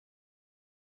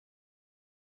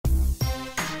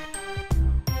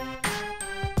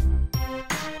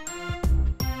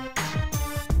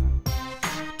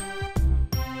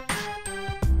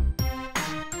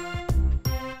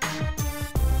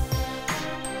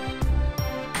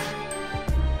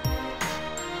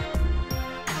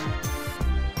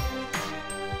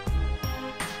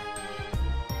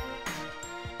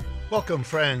Welcome,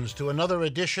 friends, to another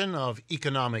edition of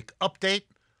Economic Update,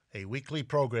 a weekly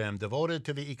program devoted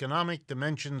to the economic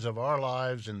dimensions of our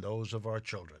lives and those of our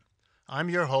children. I'm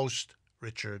your host,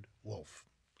 Richard Wolff.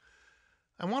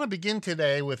 I want to begin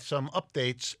today with some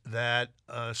updates that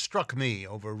struck me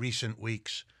over recent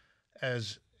weeks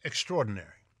as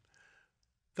extraordinary.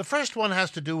 The first one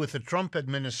has to do with the Trump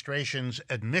administration's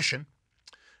admission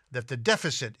that the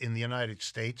deficit in the United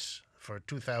States for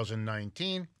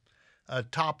 2019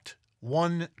 topped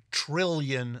 $1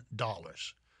 trillion.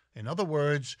 In other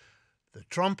words, the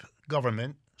Trump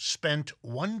government spent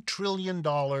 $1 trillion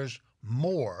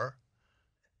more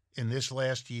in this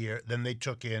last year than they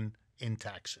took in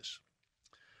taxes.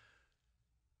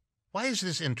 Why is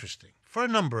this interesting? For a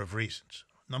number of reasons.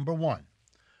 Number one,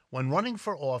 when running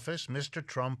for office, Mr.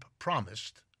 Trump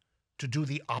promised to do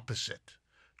the opposite,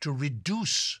 to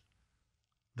reduce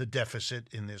the deficit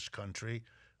in this country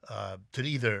to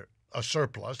either a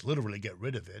surplus, literally get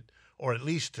rid of it, or at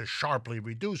least to sharply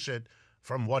reduce it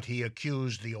from what he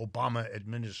accused the Obama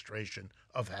administration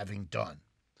of having done.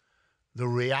 The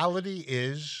reality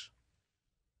is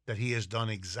that he has done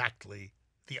exactly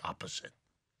the opposite.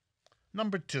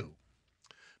 Number two,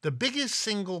 the biggest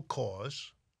single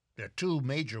cause, there are two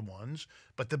major ones,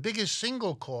 but the biggest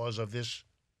single cause of this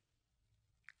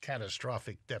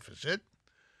catastrophic deficit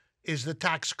is the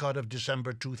tax cut of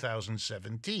December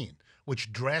 2017,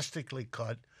 which drastically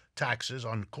cut taxes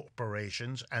on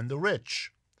corporations and the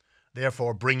rich,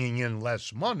 therefore bringing in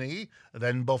less money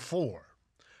than before.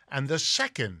 And the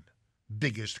second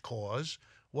biggest cause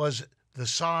was the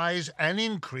size and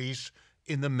increase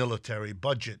in the military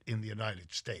budget in the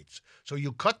United States. So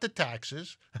you cut the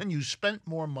taxes and you spent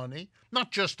more money,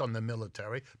 not just on the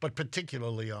military, but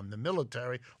particularly on the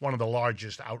military, one of the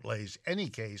largest outlays any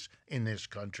case in this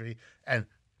country, and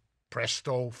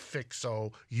presto,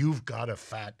 fixo, you've got a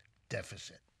fat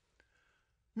deficit.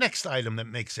 Next item that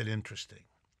makes it interesting.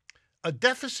 A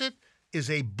deficit is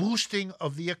a boosting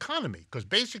of the economy, because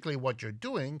basically what you're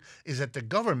doing is that the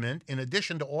government, in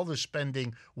addition to all the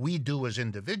spending we do as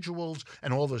individuals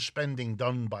and all the spending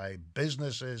done by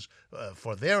businesses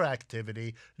for their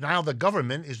activity, now the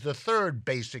government is the third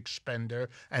basic spender,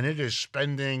 and it is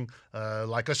spending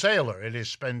like a sailor. It is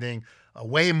spending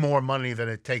way more money than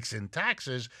it takes in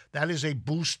taxes. That is a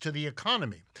boost to the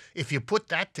economy. If you put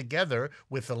that together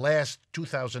with the last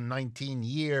 2019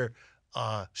 year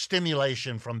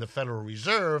stimulation from the Federal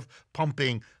Reserve,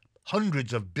 pumping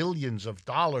hundreds of billions of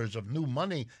dollars of new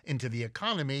money into the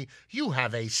economy, you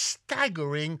have a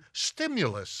staggering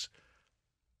stimulus.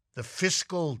 The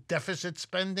fiscal deficit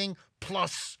spending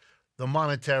plus the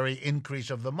monetary increase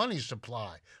of the money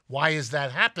supply. Why is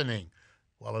that happening?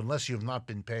 Well, unless you've not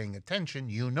been paying attention,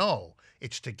 you know.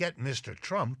 It's to get Mr.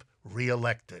 Trump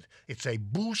reelected. It's a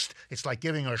boost. It's like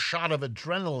giving a shot of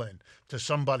adrenaline to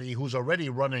somebody who's already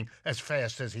running as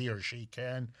fast as he or she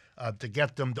can to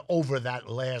get them over that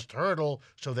last hurdle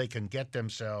so they can get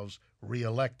themselves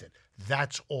reelected.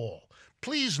 That's all.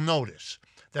 Please notice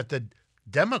that the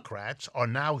Democrats are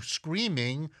now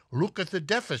screaming, look at the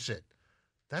deficit.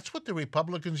 That's what the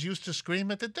Republicans used to scream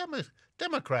at the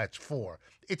Democrats for.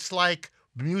 It's like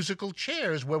musical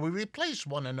chairs where we replace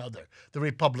one another. The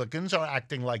Republicans are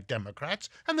acting like Democrats,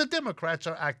 and the Democrats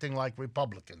are acting like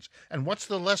Republicans. And what's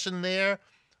the lesson there?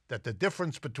 That the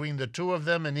difference between the two of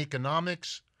them in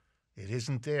economics, it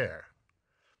isn't there.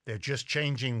 They're just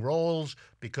changing roles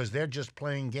because they're just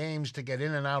playing games to get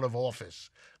in and out of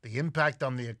office. The impact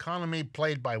on the economy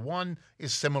played by one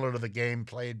is similar to the game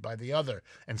played by the other.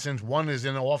 And since one is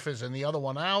in office and the other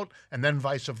one out, and then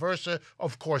vice versa,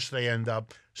 of course they end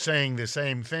up saying the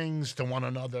same things to one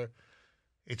another.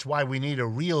 It's why we need a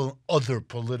real other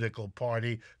political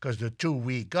party, because the two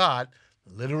we got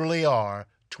literally are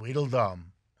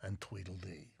Tweedledum and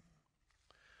Tweedledee.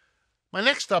 My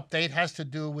next update has to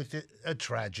do with a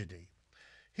tragedy.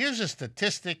 Here's a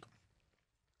statistic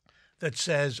that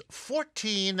says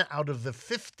 14 out of the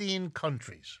 15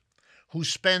 countries who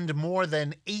spend more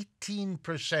than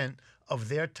 18% of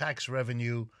their tax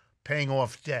revenue paying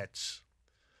off debts,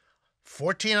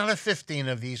 14 out of 15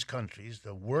 of these countries,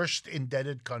 the worst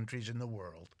indebted countries in the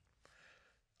world,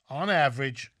 on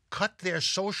average, cut their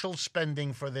social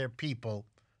spending for their people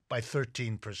by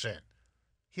 13%.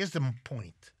 Here's the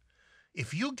point.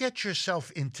 If you get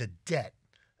yourself into debt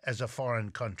as a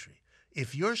foreign country,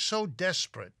 if you're so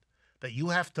desperate that you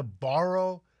have to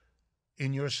borrow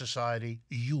in your society,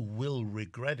 you will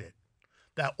regret it.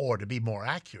 Or to be more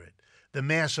accurate, the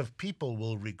mass of people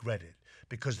will regret it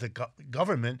because the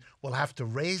government will have to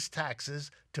raise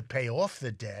taxes to pay off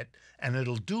the debt, and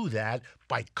it'll do that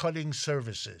by cutting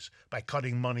services, by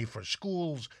cutting money for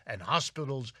schools and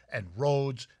hospitals and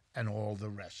roads and all the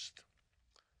rest.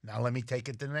 Now let me take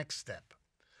it the next step.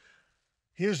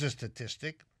 Here's a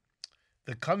statistic.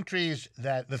 The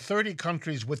 30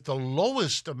 countries with the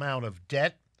lowest amount of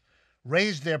debt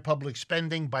raised their public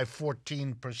spending by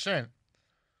 14%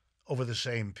 over the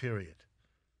same period.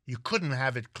 You couldn't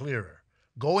have it clearer.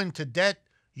 Go into debt,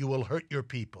 you will hurt your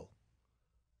people.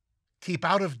 Keep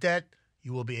out of debt,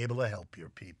 you will be able to help your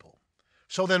people.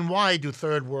 So then why do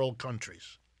third world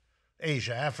countries,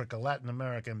 Asia, Africa, Latin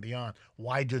America, and beyond,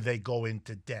 why do they go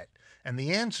into debt? And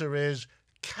the answer is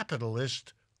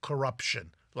capitalist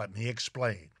corruption. Let me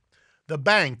explain. The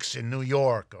banks in New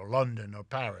York or London or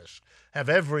Paris have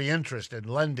every interest in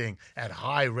lending at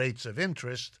high rates of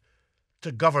interest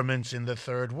to governments in the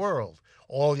third world.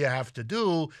 All you have to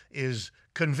do is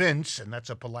convince, and that's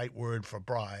a polite word for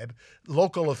bribe,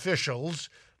 local officials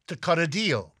to cut a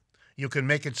deal. You can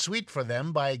make it sweet for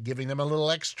them by giving them a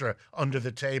little extra under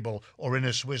the table or in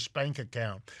a Swiss bank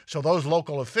account. So those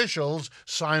local officials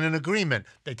sign an agreement.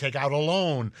 They take out a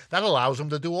loan. That allows them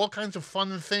to do all kinds of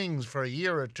fun things for a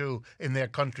year or two in their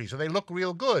country. So they look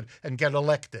real good and get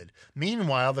elected.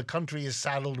 Meanwhile, the country is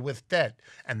saddled with debt,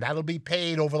 and that'll be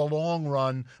paid over the long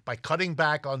run by cutting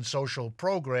back on social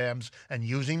programs and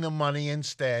using the money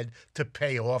instead to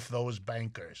pay off those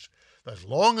bankers. As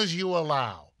long as you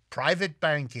allow private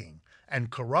banking and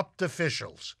corrupt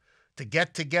officials to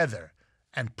get together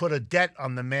and put a debt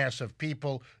on the mass of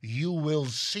people, you will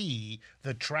see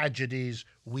the tragedies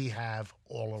we have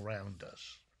all around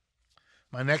us.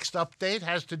 My next update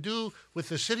has to do with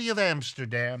the city of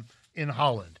Amsterdam in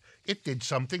Holland. It did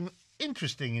something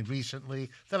interesting recently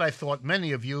that I thought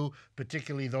many of you,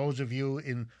 particularly those of you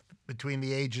in between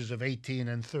the ages of 18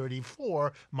 and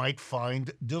 34, might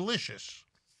find delicious.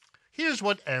 Here's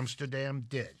what Amsterdam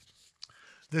did.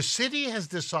 The city has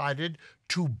decided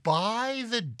to buy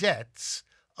the debts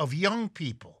of young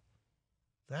people.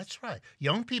 That's right.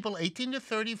 Young people 18 to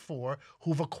 34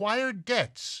 who've acquired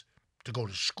debts to go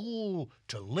to school,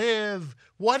 to live,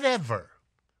 whatever.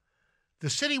 The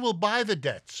city will buy the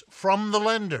debts from the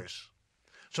lenders.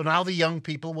 So now the young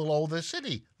people will owe the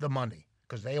city the money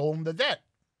because they own the debt.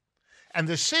 And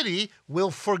the city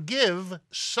will forgive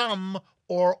some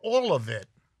or all of it.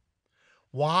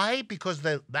 Why? Because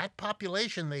that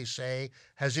population, they say,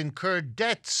 has incurred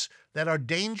debts that are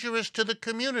dangerous to the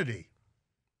community.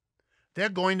 They're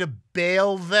going to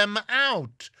bail them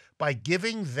out by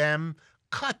giving them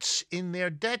cuts in their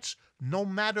debts, no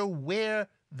matter where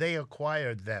they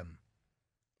acquired them.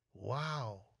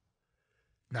 Wow.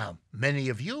 Now, many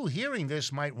of you hearing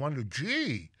this might wonder,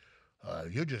 gee,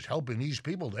 you're just helping these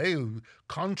people. They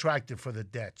contracted for the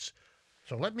debts.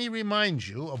 So let me remind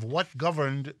you of what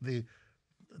governed the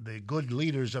good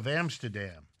leaders of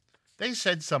Amsterdam. They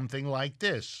said something like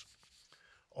this.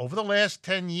 Over the last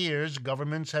 10 years,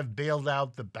 governments have bailed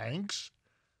out the banks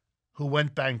who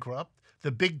went bankrupt,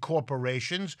 the big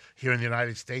corporations, here in the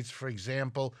United States, for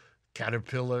example,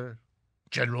 Caterpillar,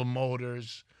 General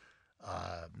Motors,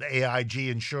 the AIG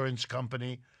insurance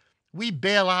company. We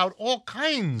bail out all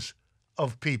kinds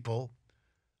of people.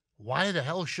 Why the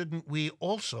hell shouldn't we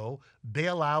also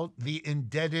bail out the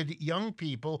indebted young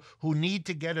people who need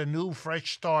to get a new,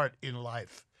 fresh start in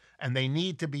life? And they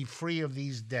need to be free of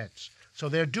these debts. So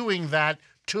they're doing that,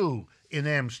 too, in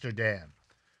Amsterdam.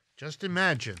 Just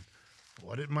imagine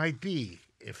what it might be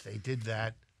if they did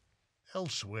that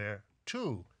elsewhere,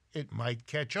 too. It might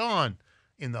catch on.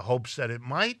 In the hopes that it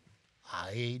might,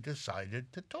 I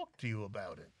decided to talk to you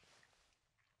about it.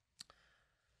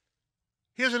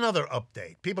 Here's another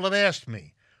update. People have asked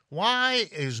me, why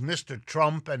is Mr.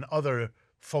 Trump and other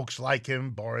folks like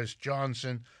him, Boris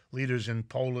Johnson, leaders in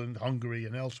Poland, Hungary,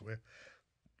 and elsewhere,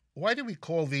 why do we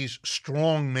call these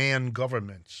strongman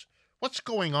governments? What's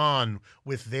going on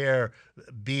with their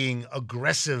being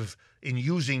aggressive in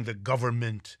using the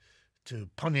government to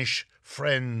punish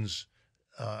friends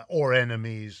or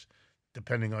enemies,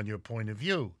 depending on your point of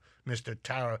view? Mr.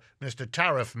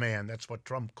 Tariff Man, that's what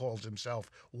Trump calls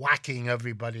himself, whacking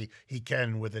everybody he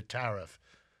can with a tariff.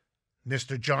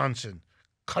 Mr. Johnson,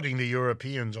 cutting the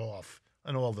Europeans off,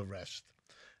 and all the rest.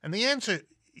 And the answer,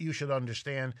 you should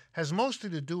understand, has mostly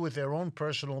to do with their own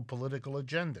personal political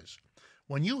agendas.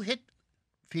 When you hit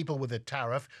people with a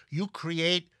tariff, you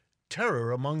create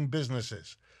terror among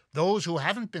businesses. Those who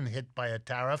haven't been hit by a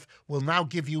tariff will now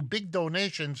give you big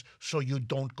donations so you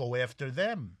don't go after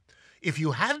them. If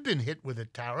you have been hit with a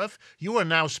tariff, you are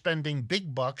now spending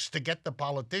big bucks to get the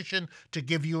politician to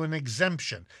give you an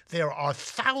exemption. There are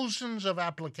thousands of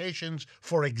applications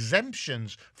for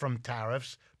exemptions from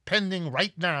tariffs pending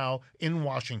right now in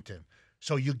Washington.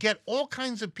 So you get all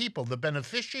kinds of people, the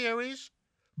beneficiaries,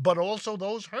 but also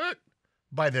those hurt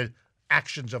by the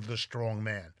actions of the strong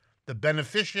man. The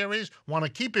beneficiaries want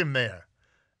to keep him there,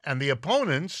 and the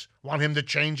opponents want him to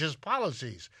change his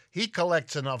policies. He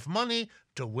collects enough money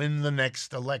to win the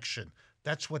next election.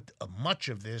 That's what much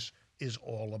of this is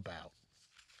all about.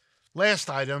 Last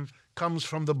item comes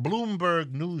from the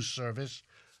Bloomberg News Service,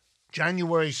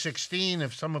 January 16,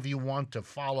 if some of you want to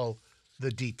follow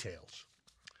the details.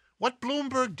 What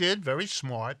Bloomberg did, very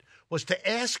smart, was to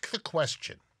ask the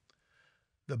question.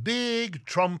 The big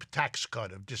Trump tax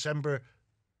cut of December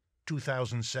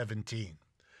 2017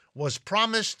 was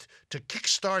promised to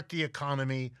kickstart the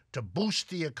economy, to boost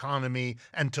the economy,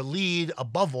 and to lead,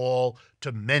 above all,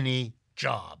 to many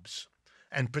jobs,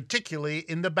 and particularly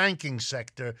in the banking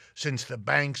sector, since the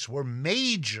banks were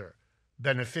major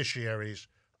beneficiaries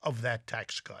of that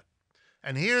tax cut.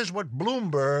 And here's what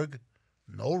Bloomberg,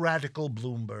 no radical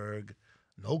Bloomberg,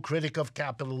 no critic of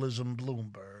capitalism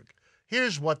Bloomberg,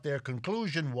 here's what their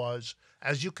conclusion was,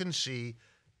 as you can see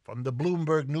from the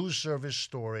Bloomberg News Service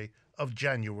story of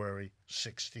January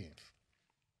 16th.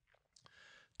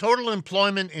 Total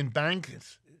employment in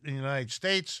banks in the United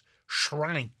States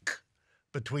shrank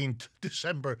between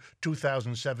December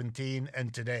 2017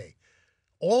 and today.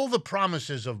 All the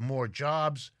promises of more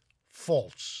jobs,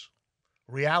 false.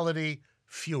 Reality,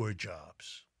 fewer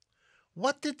jobs.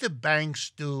 What did the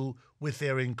banks do with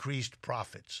their increased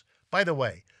profits? By the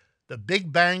way, the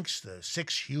big banks, the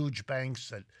 6 huge banks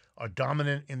that are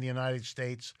dominant in the United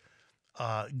States,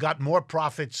 got more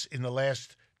profits in the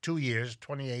last 2 years,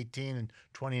 2018 and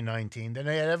 2019, than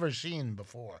they had ever seen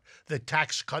before. The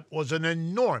tax cut was an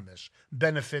enormous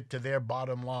benefit to their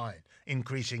bottom line,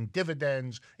 increasing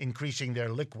dividends, increasing their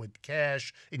liquid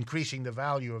cash, increasing the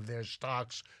value of their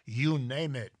stocks, you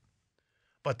name it.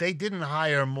 But they didn't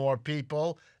hire more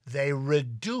people. They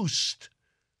reduced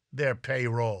their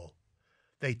payroll.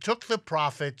 They took the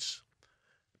profits,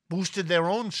 boosted their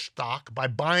own stock by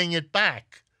buying it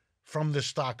back from the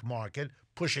stock market,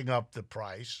 pushing up the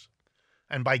price,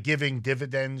 and by giving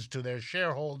dividends to their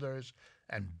shareholders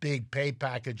and big pay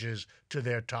packages to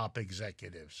their top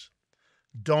executives.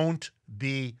 Don't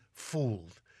be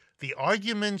fooled. The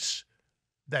arguments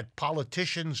that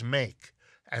politicians make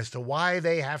as to why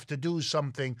they have to do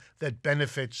something that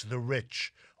benefits the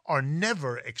rich are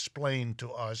never explained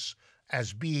to us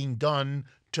as being done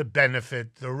to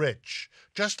benefit the rich,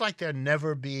 just like they're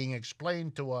never being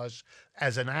explained to us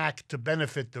as an act to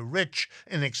benefit the rich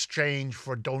in exchange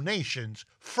for donations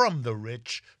from the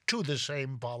rich to the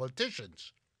same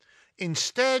politicians.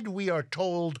 Instead, we are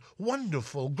told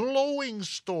wonderful, glowing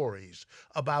stories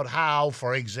about how,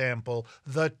 for example,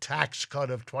 the tax cut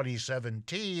of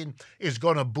 2017 is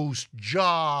going to boost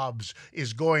jobs,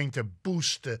 is going to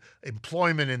boost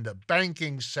employment in the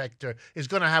banking sector, is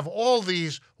going to have all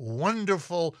these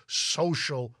wonderful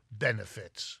social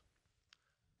benefits.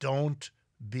 Don't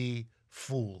be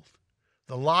fooled.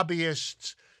 The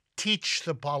lobbyists teach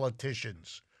the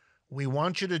politicians, we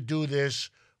want you to do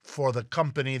this for the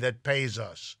company that pays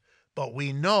us. But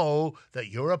we know that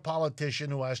you're a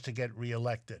politician who has to get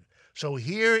reelected. So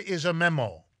here is a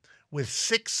memo with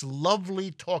 6 lovely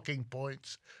talking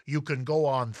points. You can go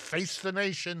on Face the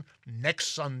Nation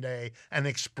next Sunday and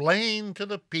explain to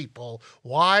the people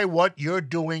why what you're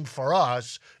doing for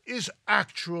us is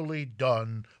actually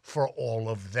done for all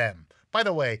of them. By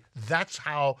the way, that's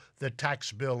how the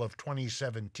tax bill of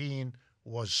 2017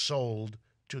 was sold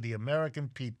to the American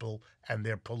people and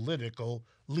their political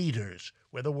leaders,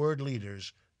 where the word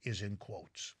leaders is in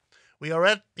quotes. We are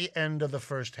at the end of the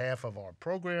first half of our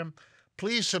program.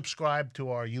 Please subscribe to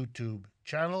our YouTube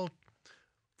channel.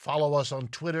 Follow us on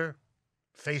Twitter,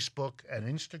 Facebook, and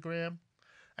Instagram.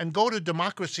 And go to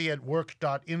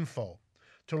democracyatwork.info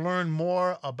to learn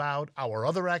more about our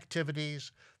other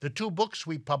activities, the 2 books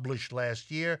we published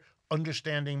last year,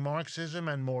 Understanding Marxism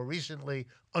and more recently,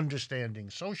 Understanding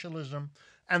Socialism,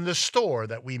 and the store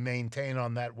that we maintain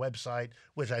on that website,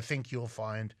 which I think you'll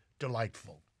find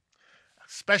delightful.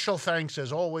 Special thanks,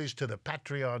 as always, to the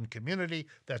Patreon community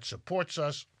that supports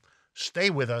us. Stay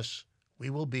with us. We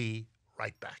will be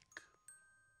right back.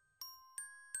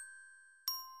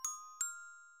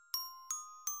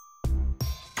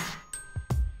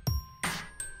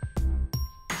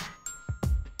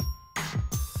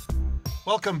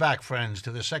 Welcome back, friends,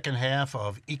 to the second half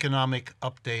of Economic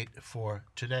Update for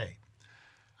today.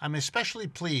 I'm especially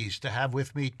pleased to have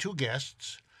with me 2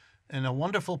 guests in a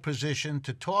wonderful position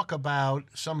to talk about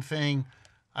something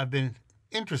I've been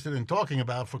interested in talking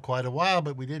about for quite a while,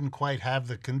 but we didn't quite have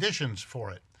the conditions for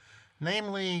it.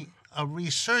 Namely, a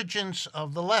resurgence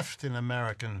of the left in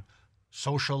American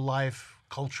social life,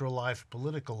 cultural life,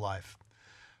 political life.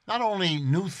 Not only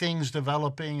new things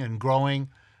developing and growing,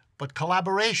 but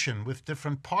collaboration with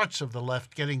different parts of the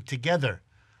left getting together.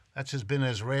 That's been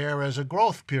as rare as a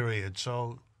growth period,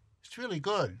 so it's really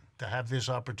good to have this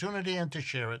opportunity and to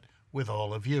share it with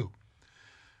all of you.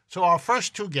 So our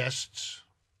first two guests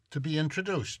to be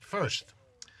introduced. First,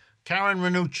 Karen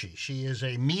Ranucci. She is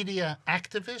a media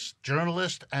activist,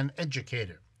 journalist, and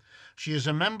educator. She is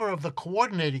a member of the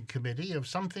coordinating committee of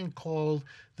something called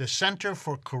the Center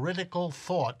for Critical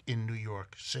Thought in New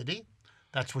York City.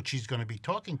 That's what she's going to be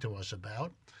talking to us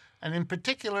about. And in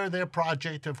particular, their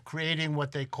project of creating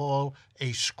what they call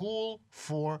a school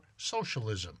for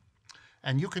socialism.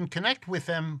 And you can connect with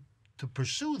them to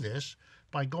pursue this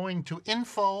by going to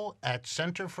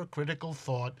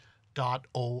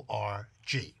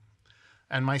info@centerforcriticalthought.org.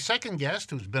 And my second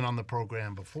guest, who's been on the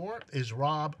program before, is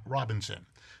Rob Robinson.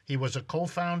 He was a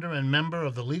co-founder and member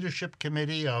of the leadership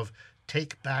committee of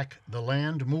Take Back the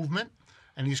Land movement,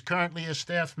 and he's currently a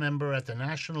staff member at the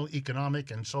National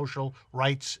Economic and Social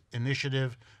Rights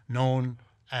Initiative, known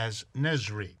as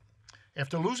NESRI.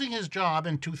 After losing his job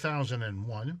in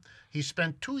 2001, he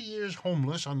spent 2 years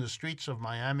homeless on the streets of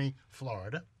Miami,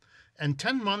 Florida, and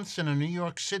 10 months in a New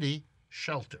York City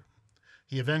shelter.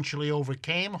 He eventually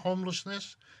overcame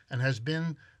homelessness and has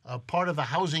been a part of the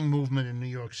housing movement in New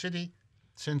York City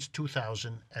since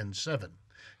 2007.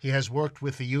 He has worked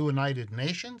with the United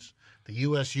Nations, the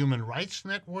U.S. Human Rights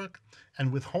Network,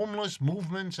 and with homeless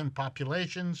movements and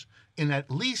populations in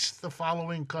at least the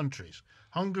following countries: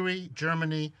 Hungary,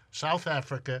 Germany, South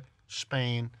Africa,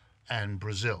 Spain, and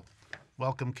Brazil.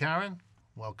 Welcome, Karen.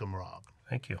 Welcome, Rob.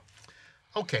 Thank you.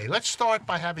 Okay, let's start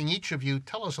by having each of you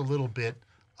tell us a little bit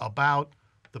about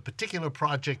the particular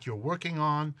project you're working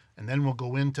on, and then we'll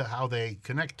go into how they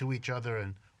connect to each other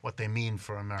and what they mean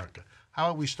for America. How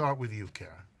about we start with you,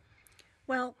 Karen?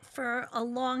 Well, for a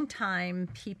long time,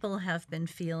 people have been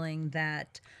feeling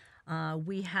that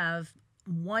we have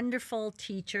wonderful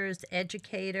teachers,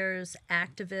 educators,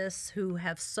 activists who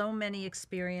have so many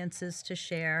experiences to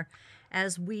share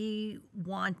as we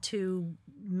want to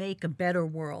make a better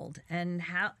world.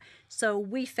 So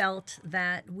we felt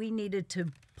that we needed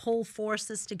to pull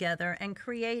forces together and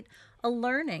create a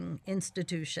learning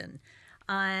institution.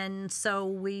 And so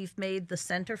we've made the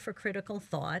Center for Critical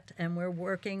Thought, and we're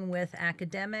working with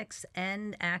academics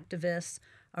and activists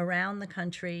around the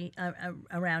country,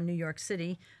 around New York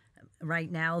City. Right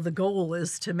now, the goal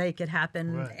is to make it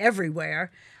happen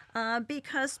everywhere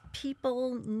because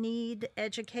people need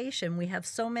education. We have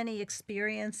so many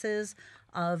experiences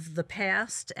of the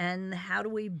past, and how do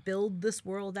we build this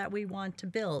world that we want to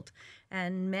build?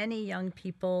 And many young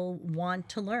people want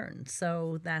to learn,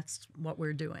 so that's what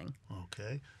we're doing.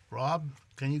 Okay. Rob,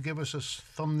 can you give us a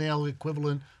thumbnail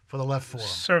equivalent for the Left Forum?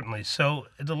 Certainly. So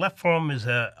the Left Forum is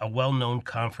a well-known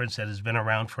conference that has been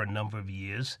around for a number of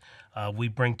years. We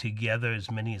bring together as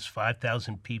many as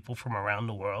 5,000 people from around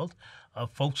the world,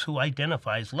 folks who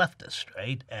identify as leftists,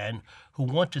 right, and who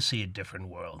want to see a different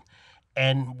world.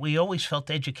 And we always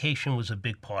felt education was a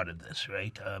big part of this,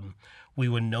 right? We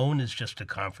were known as just a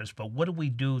conference, but what do we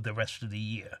do the rest of the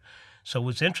year? So it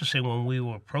was interesting when we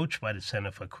were approached by the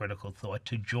Center for Critical Thought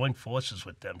to join forces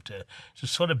with them to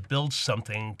sort of build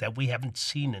something that we haven't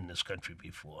seen in this country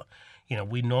before. You know,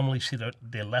 we normally see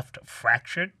the left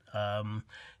fractured,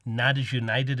 not as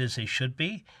united as they should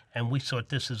be, and we thought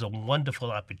this is a wonderful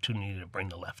opportunity to bring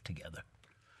the left together.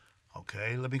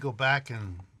 Okay, let me go back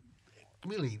and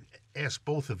really ask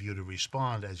both of you to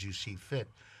respond as you see fit.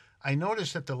 I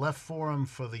noticed that the Left Forum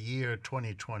for the year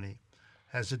 2020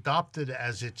 has adopted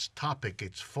as its topic,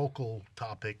 its focal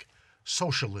topic,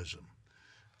 socialism.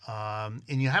 And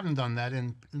you haven't done that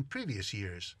in previous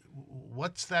years.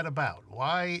 What's that about?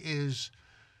 Why is,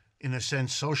 in a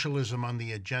sense, socialism on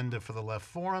the agenda for the Left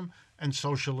Forum, and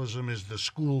socialism is the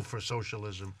school for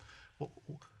socialism?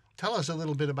 Tell us a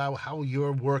little bit about how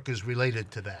your work is related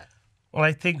to that. Well,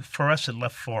 I think for us at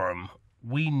Left Forum,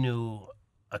 we knew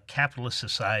a capitalist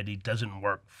society doesn't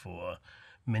work for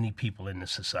many people in the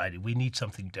society. We need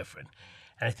something different.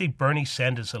 And I think Bernie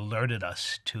Sanders alerted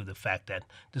us to the fact that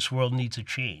this world needs a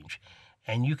change.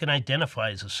 And you can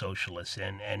identify as a socialist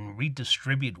and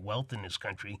redistribute wealth in this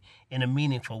country in a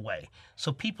meaningful way.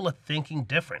 So people are thinking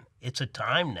different. It's a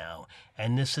time now,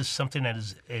 and this is something that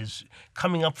is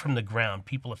coming up from the ground.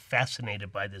 People are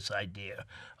fascinated by this idea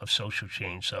of social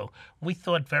change. So we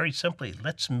thought very simply,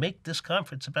 let's make this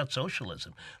conference about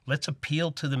socialism. Let's appeal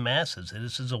to the masses.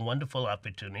 This is a wonderful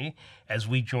opportunity as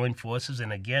we join forces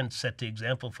and, again, set the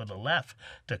example for the left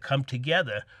to come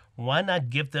together. Why not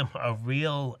give them a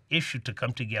real issue to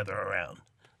come together around?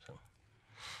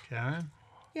 Karen?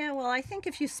 Yeah, well, I think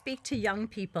if you speak to young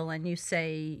people and you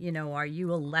say, are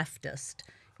you a leftist?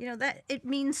 that it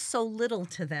means so little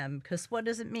to them, because what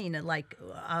does it mean? Like,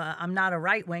 I'm not a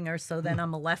right winger, so then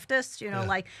I'm a leftist,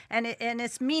 like, and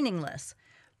it's meaningless.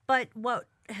 But what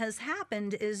has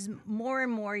happened is more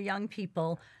and more young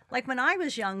people, like when I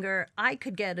was younger, I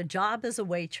could get a job as a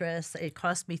waitress. It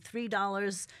cost me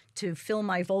 $3 to fill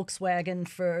my Volkswagen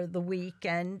for the week.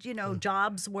 And,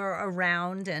 jobs were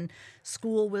around and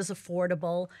school was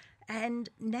affordable. And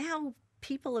now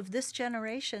people of this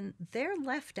generation, they're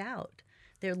left out.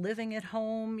 They're living at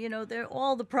home, they're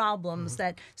all the problems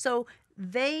so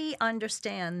they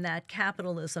understand that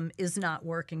capitalism is not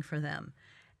working for them,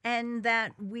 and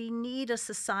that we need a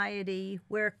society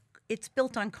where it's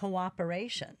built on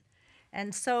cooperation.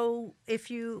 And so if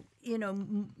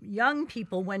young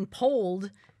people, when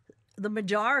polled, the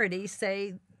majority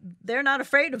say they're not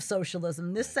afraid of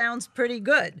socialism. This sounds pretty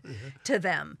good to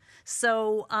them.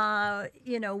 So,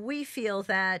 we feel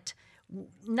that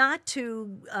not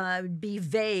to be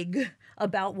vague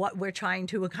about what we're trying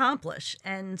to accomplish.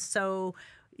 And so,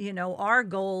 our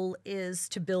goal is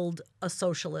to build a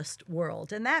socialist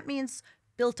world. And that means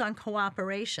built on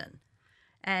cooperation.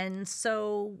 And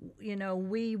so,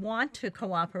 we want to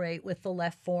cooperate with the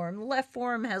Left Forum. The Left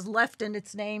Forum has left in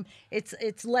its name,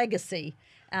 its legacy.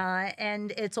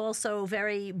 And it's also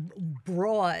very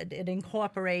broad. It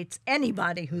incorporates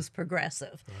anybody who's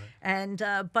progressive.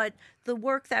 Right. But the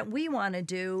work that we want to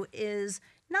do is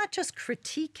not just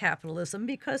critique capitalism,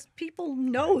 because people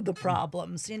know the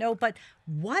problems, but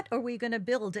what are we going to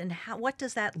build, and what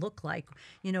does that look like?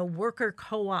 Worker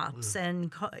co-ops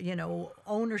and,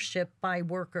 ownership by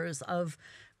workers of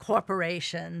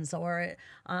corporations, or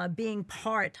being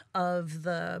part of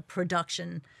the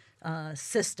production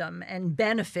system and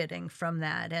benefiting from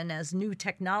that. And as new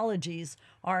technologies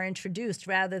are introduced,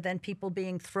 rather than people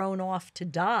being thrown off to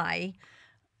die,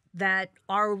 that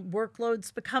our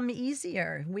workloads become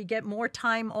easier. We get more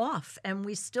time off and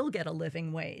we still get a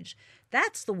living wage.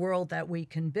 That's the world that we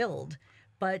can build.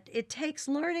 But it takes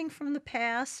learning from the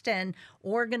past and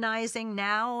organizing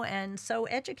now. And so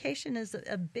education is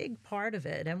a big part of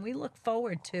it. And we look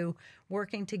forward to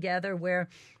working together, where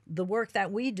the work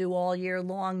that we do all year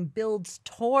long builds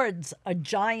towards a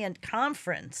giant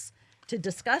conference to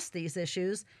discuss these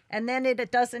issues, and then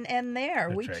it doesn't end there.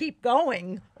 We keep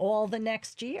going all the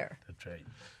next year. That's right.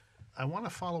 I want to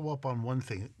follow up on one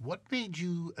thing. What made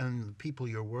you and the people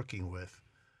you're working with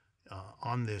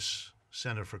on this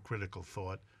Center for Critical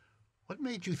Thought, what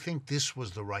made you think this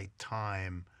was the right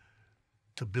time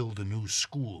to build a new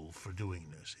school for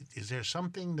doing this? Is there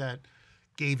something that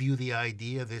gave you the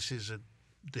idea this is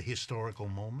the historical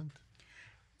moment?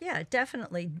 Yeah,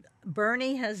 definitely.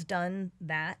 Bernie has done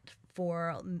that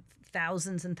for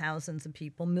thousands and thousands of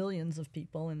people, millions of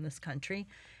people in this country.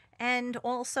 And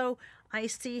also, I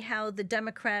see how the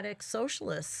Democratic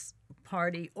Socialist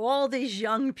Party, all these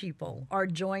young people are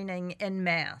joining en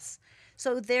masse.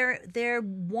 So they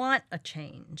want a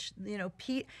change.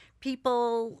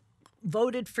 People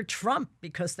voted for Trump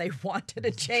because they wanted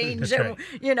a change. That's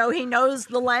right. He knows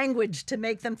the language to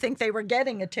make them think they were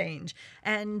getting a change.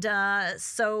 And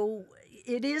so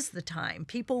it is the time.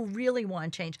 People really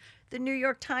want change. The New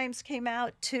York Times came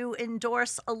out to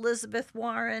endorse Elizabeth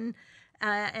Warren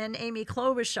and Amy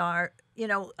Klobuchar.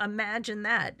 Imagine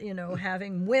that,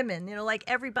 having women, like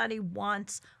everybody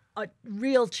wants a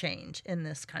real change in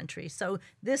this country. So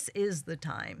this is the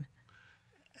time.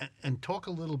 And talk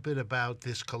a little bit about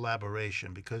this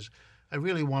collaboration, because I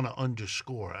really want to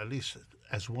underscore, at least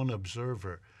as one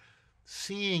observer,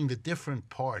 seeing the different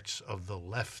parts of the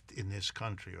left in this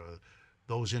country, or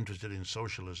those interested in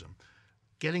socialism,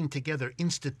 getting together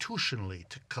institutionally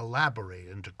to collaborate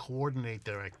and to coordinate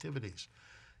their activities.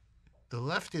 The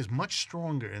left is much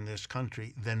stronger in this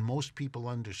country than most people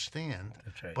understand.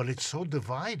 That's right. But it's so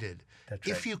divided. That's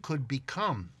if right. you could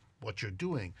become what you're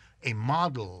doing, a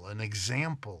model, an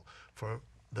example for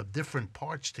the different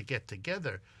parts to get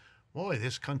together, boy,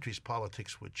 this country's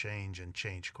politics would change, and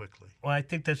change quickly. Well, I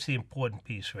think that's the important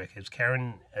piece, Rick. As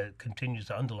Karen continues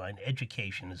to underline,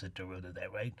 education is at the root of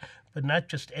that, right? But not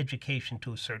just education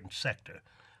to a certain sector.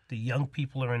 The young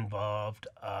people are involved,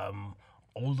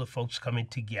 older folks coming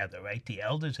together, right? The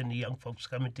elders and the young folks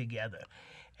coming together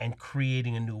and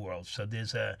creating a new world. So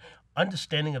there's a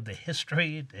understanding of the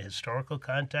history, the historical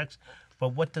context, but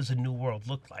what does a new world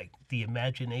look like? The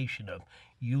imagination of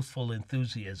youthful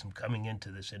enthusiasm coming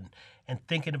into this and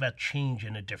thinking about change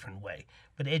in a different way.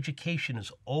 But education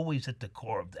is always at the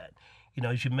core of that.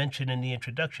 As you mentioned in the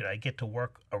introduction, I get to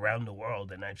work around the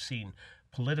world, and I've seen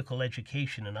political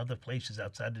education in other places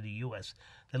outside of the U.S.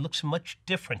 that looks much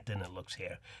different than it looks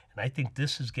here. And I think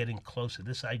this is getting closer.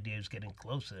 This idea is getting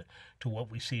closer to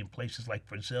what we see in places like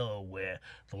Brazil, where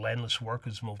the landless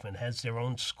workers movement has their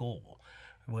own school,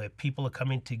 where people are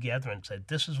coming together and said,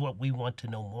 this is what we want to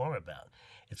know more about.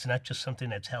 It's not just something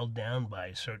that's held down by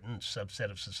a certain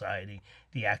subset of society,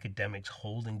 the academics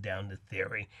holding down the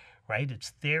theory, right? It's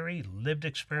theory, lived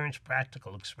experience,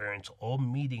 practical experience, all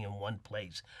meeting in one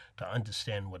place to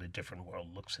understand what a different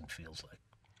world looks and feels like.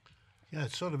 Yeah,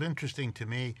 it's sort of interesting to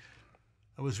me.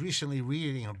 I was recently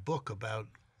reading a book about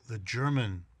the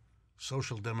German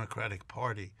Social Democratic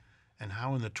Party and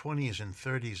how in the 20s and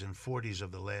 30s and 40s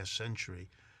of the last century,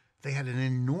 they had an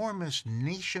enormous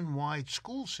nationwide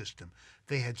school system.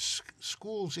 They had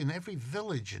schools in every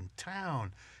village and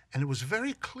town, and it was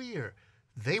very clear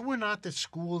they were not the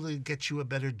school to get you a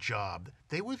better job.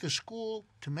 They were the school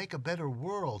to make a better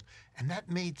world, and that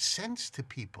made sense to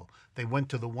people. They went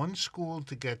to the one school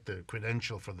to get the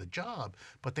credential for the job,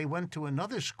 but they went to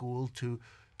another school to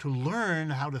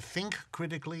learn how to think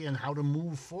critically and how to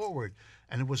move forward.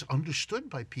 And it was understood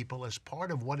by people as part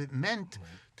of what it meant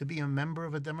to be a member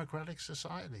of a democratic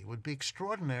society. It would be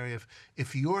extraordinary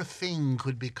if your thing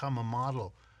could become a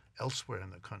model elsewhere in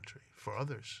the country for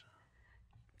others.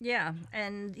 Yeah,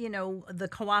 and the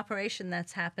cooperation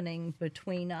that's happening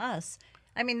between us.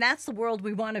 I mean, that's the world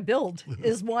we want to build,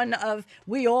 is one of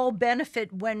we all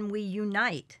benefit when we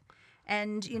unite.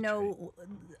 And,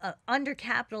 under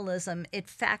capitalism, it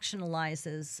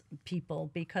factionalizes people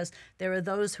because there are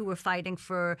those who are fighting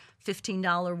for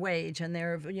 $15 wage and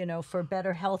they're, for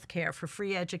better health care, for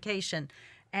free education.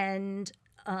 And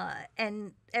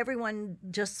everyone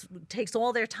just takes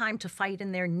all their time to fight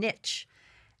in their niche.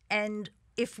 And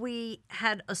if we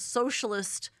had a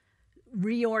socialist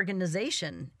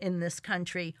reorganization in this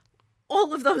country,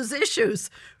 all of those issues,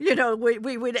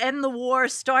 we would end the war,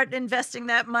 start investing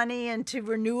that money into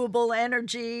renewable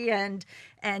energy and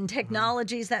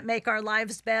technologies that make our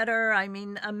lives better. I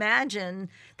mean, imagine.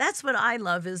 That's what I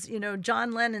love is,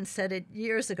 John Lennon said it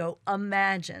years ago,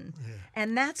 imagine. Yeah.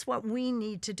 And that's what we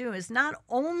need to do is not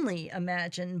only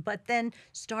imagine, but then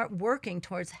start working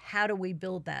towards how do we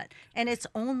build that. And it's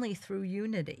only through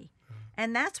unity.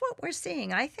 And that's what we're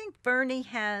seeing. I think Bernie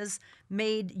has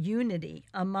made unity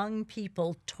among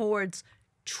people towards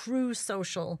true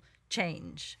social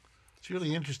change. It's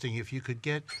really interesting if you could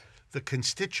get the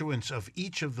constituents of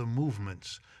each of the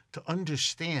movements to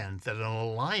understand that an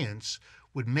alliance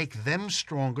would make them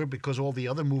stronger because all the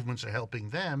other movements are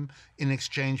helping them in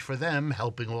exchange for them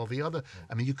helping all the other.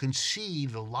 I mean, you can see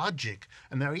the logic.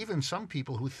 And there are even some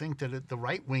people who think that the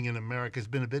right wing in America has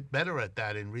been a bit better at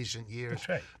that in recent years,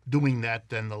 doing that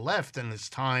than the left, and it's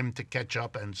time to catch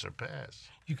up and surpass.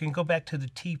 You can go back to the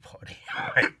Tea Party.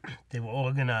 Right? They were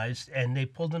organized, and they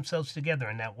pulled themselves together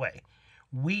in that way.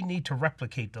 We need to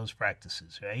replicate those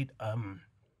practices, right?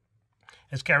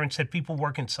 As Karen said, people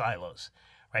work in silos.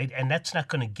 Right? And that's not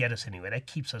going to get us anywhere. That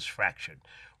keeps us fractured.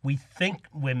 We think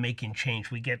we're making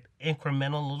change. We get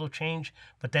incremental little change,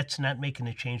 but that's not making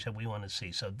the change that we want to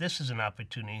see. So this is an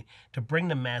opportunity to bring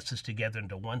the masses together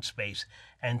into one space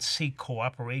and see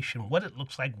cooperation, what it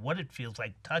looks like, what it feels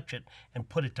like, touch it, and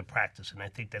put it to practice. And I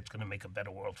think that's going to make a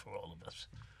better world for all of us.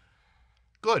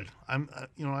 Good.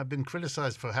 I've been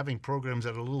criticized for having programs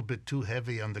that are a little bit too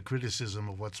heavy on the criticism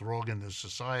of what's wrong in the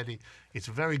society. It's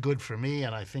very good for me,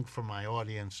 and I think for my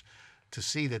audience, to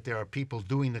see that there are people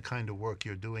doing the kind of work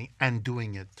you're doing and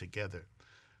doing it together.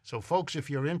 So, folks, if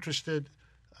you're interested,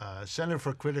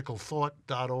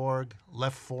 centerforcriticalthought.org,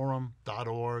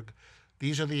 leftforum.org.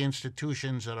 These are the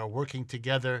institutions that are working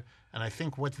together, and I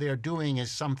think what they're doing is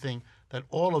something that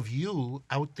all of you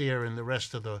out there in the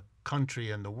rest of the country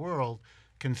and the world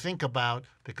can think about,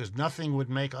 because nothing would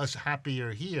make us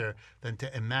happier here than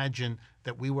to imagine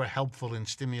that we were helpful in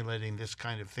stimulating this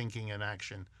kind of thinking and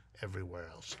action everywhere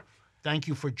else. Thank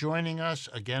you for joining us.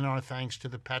 Again, our thanks to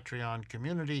the Patreon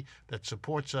community that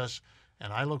supports us,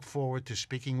 and I look forward to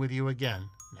speaking with you again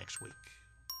next week.